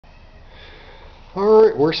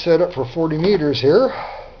Alright, we're set up for 40 meters here,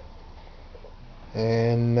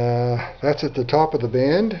 and that's at the top of the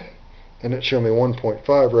band, and it's showing me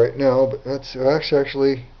 1.5 right now, but that's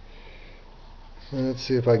actually, let's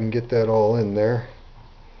see if I can get that all in there.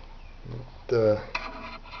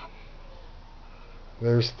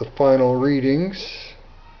 There's the final readings.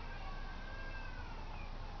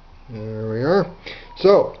 There we are.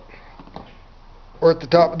 So we're at the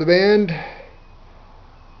top of the band,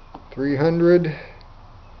 300.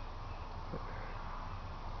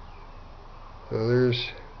 So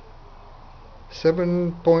there's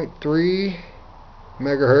 7.3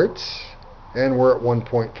 megahertz, and we're at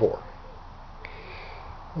 1.4.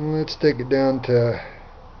 Let's take it down to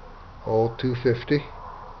 250.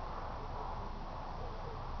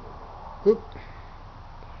 Whoop.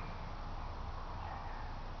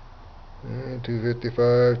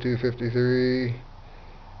 255, 253,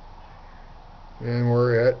 and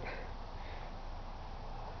we're at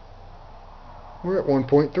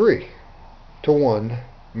 1.3 to 1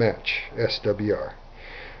 match SWR.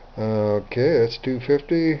 Okay, that's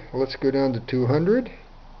 250. Let's go down to 200.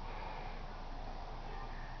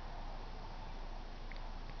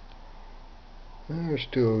 There's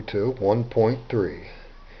 202, 1.3.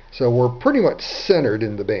 So we're pretty much centered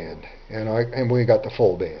in the band, and we got the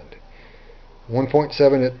full band.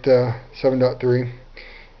 1.7 at 7.3,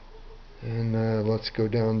 and let's go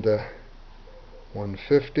down to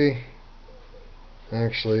 150.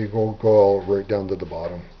 Actually, we'll go all right down to the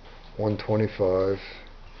bottom, 125,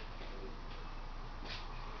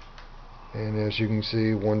 and as you can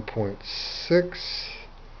see, 1.6,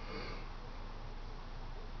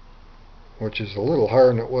 which is a little higher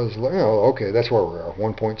than it was. Oh, okay, that's where we are,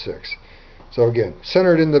 1.6. So again,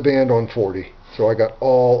 centered in the band on 40. So I got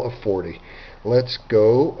all of 40. Let's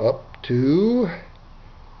go up to,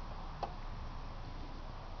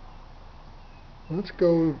 let's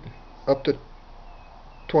go up to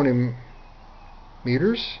 20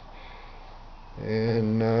 meters,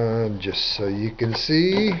 and just so you can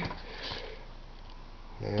see,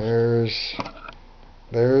 there's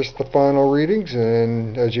the final readings,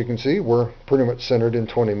 and as you can see, we're pretty much centered in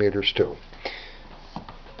 20 meters too.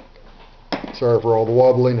 Sorry for all the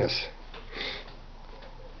wobbliness.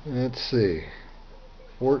 Let's see,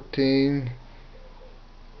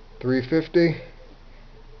 14,350,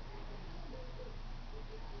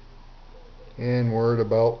 and we're at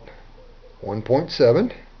about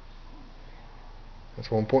 1.7. That's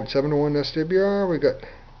 1.7 to 1 SWR. We got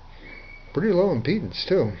pretty low impedance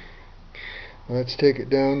too. Let's take it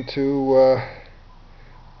down to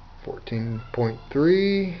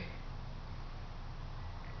 14.3,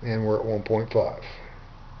 and we're at 1.5.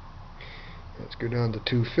 Let's go down to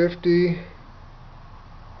 250.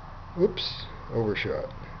 Oops, overshot.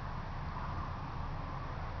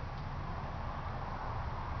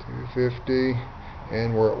 250,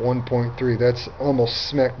 and we're at 1.3. That's almost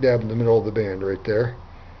smack dab in the middle of the band right there.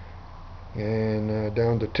 And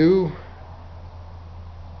down to 2.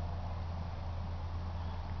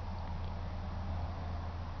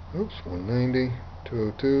 Oops, 190,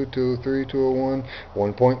 202, 203, 201,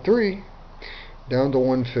 1.3, down to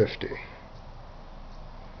 150.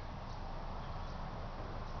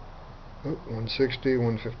 160,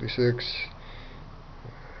 156,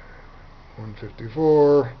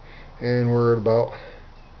 154, and we're at about,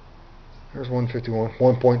 there's 151,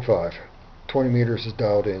 1.5. 20 meters is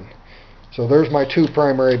dialed in. So there's my two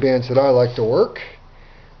primary bands that I like to work.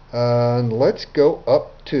 And let's go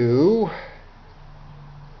up to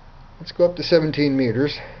 17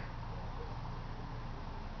 meters.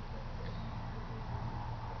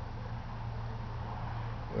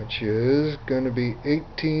 Which is going to be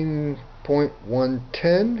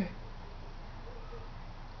 18.110.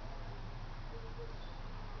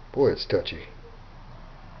 Boy, it's touchy.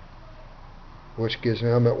 Which gives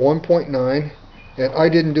me, I'm at 1.9, and I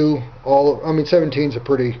didn't do all of, I mean 17 is a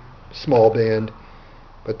pretty small band,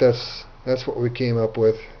 but that's what we came up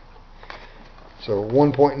with. So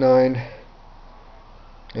 1.9,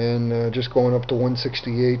 and just going up to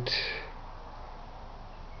 168.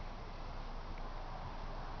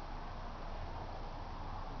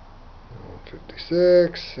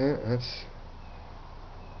 156, yeah, that's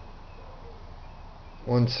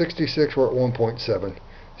 166, we're at 1.7.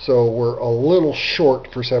 So we're a little short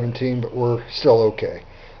for 17, but we're still okay.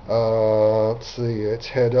 Let's see, let's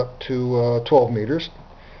head up to 12 meters.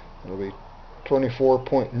 It'll be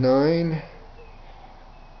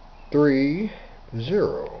 24.930.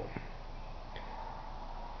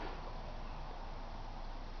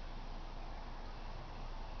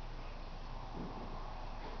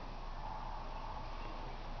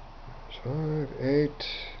 Five, 8,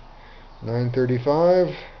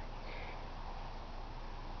 935.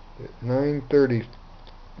 930.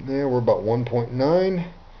 Yeah, we're about 1.9,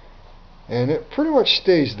 and it pretty much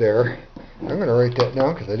stays there. I'm going to write that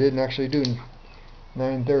down because I didn't actually do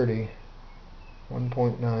 930.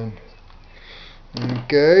 1.9.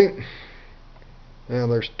 Okay. Now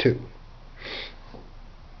there's 2.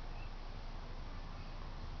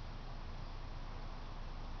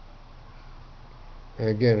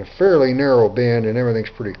 Again, a fairly narrow band, and everything's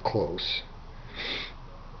pretty close.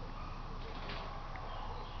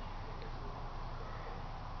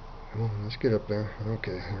 Come on, let's get up there.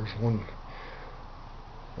 Okay, there's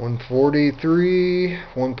 143,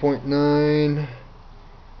 1.9,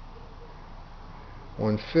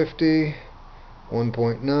 150,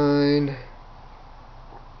 1.9.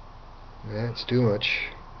 That's too much.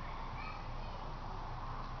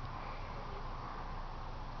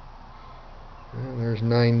 And there's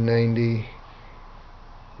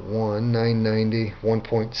 991, 990,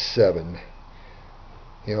 1.7.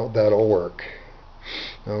 You know, that'll work.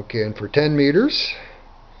 Okay, and for 10 meters,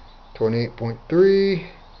 28.3.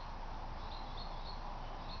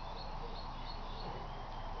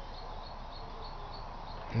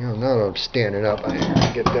 You know, now that I'm standing up, I need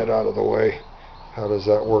to get that out of the way. How does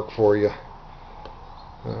that work for you?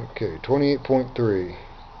 Okay, 28.3.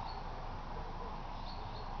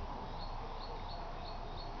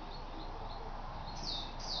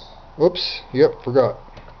 Oops, yep, forgot.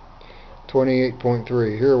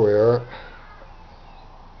 28.3, here we are.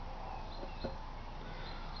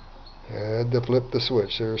 Had to flip the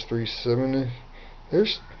switch. There's 370.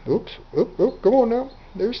 There's, oops, come on now.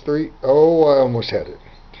 There's 3. Oh, I almost had it.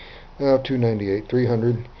 Now 298,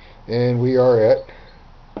 300, and we are at,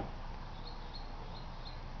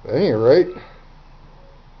 that ain't right,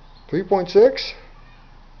 3.6,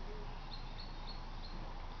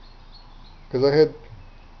 because I had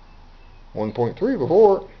 1.3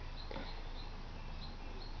 before.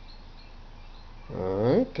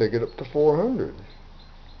 Alright, take it up to 400.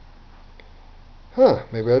 Huh,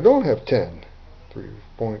 maybe I don't have 10.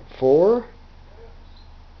 3.4.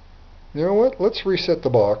 You know what? Let's reset the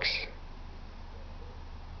box.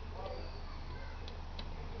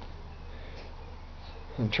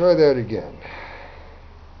 And try that again.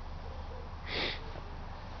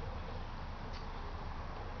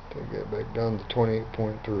 Take that back down to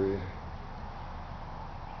 28.3.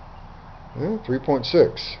 Yeah,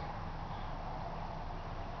 3.6.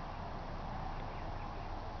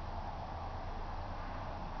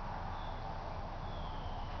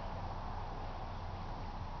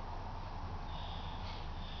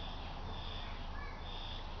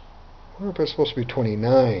 I wonder if it's supposed to be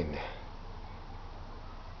 29.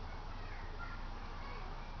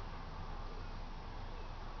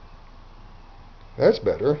 That's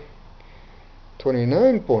better.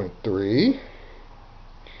 29.3.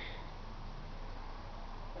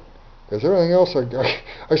 Because everything else,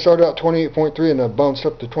 I started out 28.3 and I bounced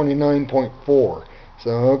up to 29.4.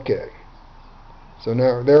 So, okay. So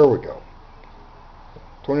now, there we go.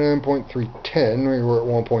 29.310. We were at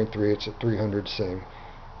 1.3. It's at 300, same.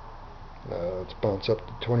 Let's bounce up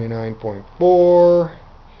to 29.4.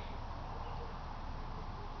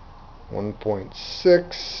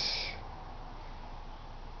 1.6.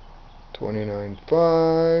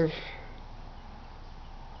 29.5.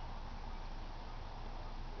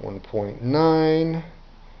 1.9,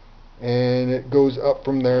 and it goes up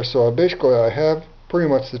from there. So basically I have pretty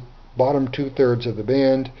much the bottom 2/3 of the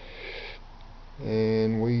band,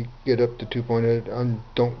 and we get up to 2.8.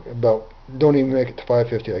 Don't even make it to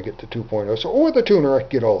 550. I get to 2.0. So with a tuner I can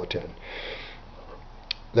get all of 10.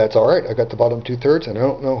 That's alright. I got the bottom 2/3, and I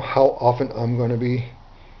don't know how often I'm going to be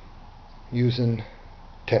using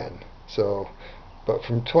 10. So, but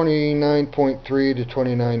from 29.3 to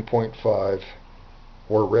 29.5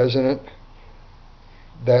 we're resonant.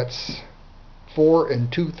 That's 4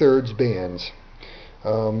 2/3 bands.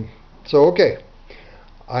 So okay,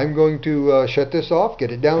 I'm going to shut this off,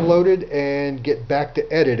 get it downloaded, and get back to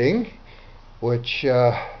editing, which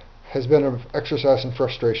has been an exercise in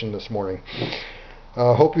frustration this morning.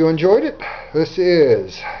 Hope you enjoyed it. This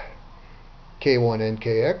is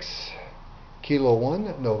K1NKX Kilo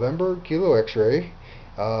 1 November Kilo X-ray,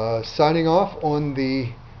 signing off on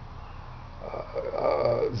the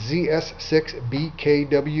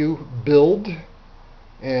ZS6BKW build,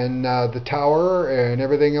 and the tower and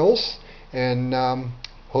everything else, and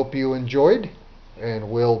hope you enjoyed, and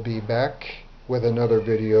we'll be back with another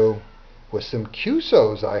video with some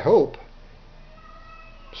QSOs, I hope,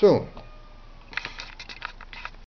 soon.